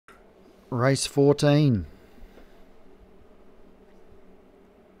Race 14.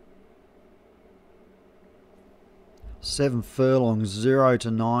 Seven furlongs, 0 to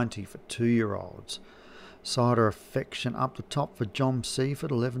 90 for 2-year-olds. Cider Affection up the top for John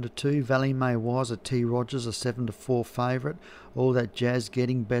Seaford, 11 to 2. Valley May was at T. Rogers, a 7 to 4 favourite. All That Jazz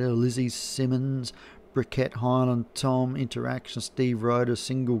Getting Better, Lizzie Simmons, Briquette, Highland Tom, Interaction, Steve Roder,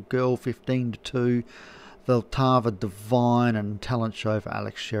 Single Girl, 15 to 2. Veltava Divine and Talent Show for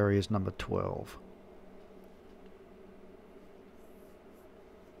Alex Sherry is number 12.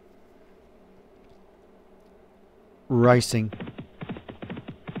 Racing.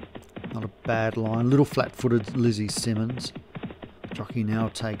 Not a bad line. Little flat-footed Lizzie Simmons. Jockey now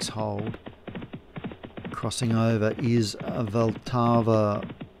takes hold. Crossing over is Veltava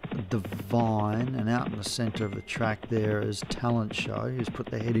Divine, and out in the centre of the track there is Talent Show, who's put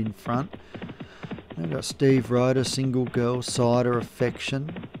their head in front. We've got Steve Roder, Single Girl, Cider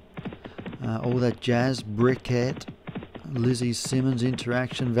Affection, All That Jazz, Briquette, Lizzie Simmons,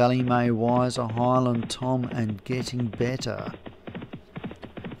 Interaction, Valley May Wiser, Highland Tom, and Getting Better.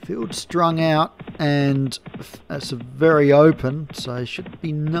 Field strung out, and it's very open, so should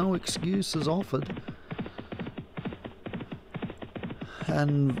be no excuses offered.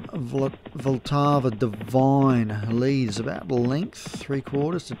 And Veltava Divine leads about length,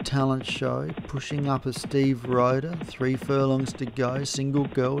 3/4 to Talent Show. Pushing up is Steve Roder, 3 furlongs to go. Single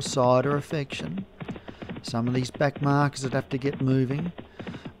Girl, Cider Affection. Some of these back markers that have to get moving.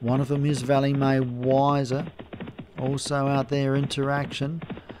 One of them is Valley May Wiser. Also out there, Interaction.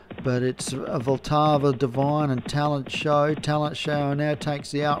 But it's Veltava Divine and Talent Show. Talent Show now takes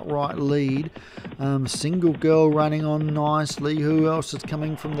the outright lead. Single Girl running on nicely. Who else is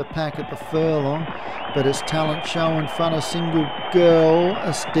coming from the pack at the furlong? But it's Talent Show in front of Single Girl.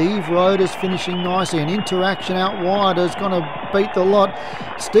 Steve Roder's finishing nicely. And Interaction out wide is going to beat the lot.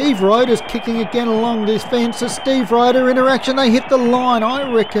 Steve Roder's kicking again along this fence. It's Steve Roder, Interaction. They hit the line.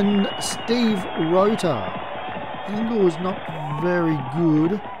 I reckon Steve Roder. Angle was not very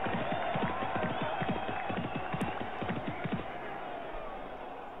good.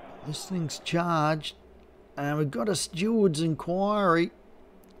 This thing's charged, and we've got a steward's inquiry.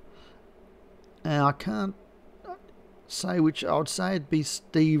 Now I can't say which. I would say it'd be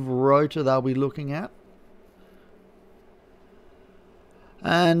Steve Roder they'll be looking at.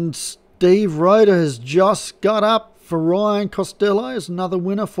 And Steve Roder has just got up for Ryan Costello. It's another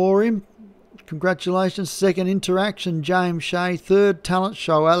winner for him. Congratulations. Second, Interaction, James Shea. Third, Talent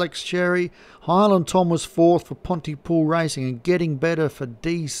Show, Alex Cherry. Highland Tom was fourth for Pontypool Racing, and Getting Better for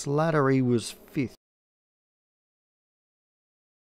D. Slattery was fifth.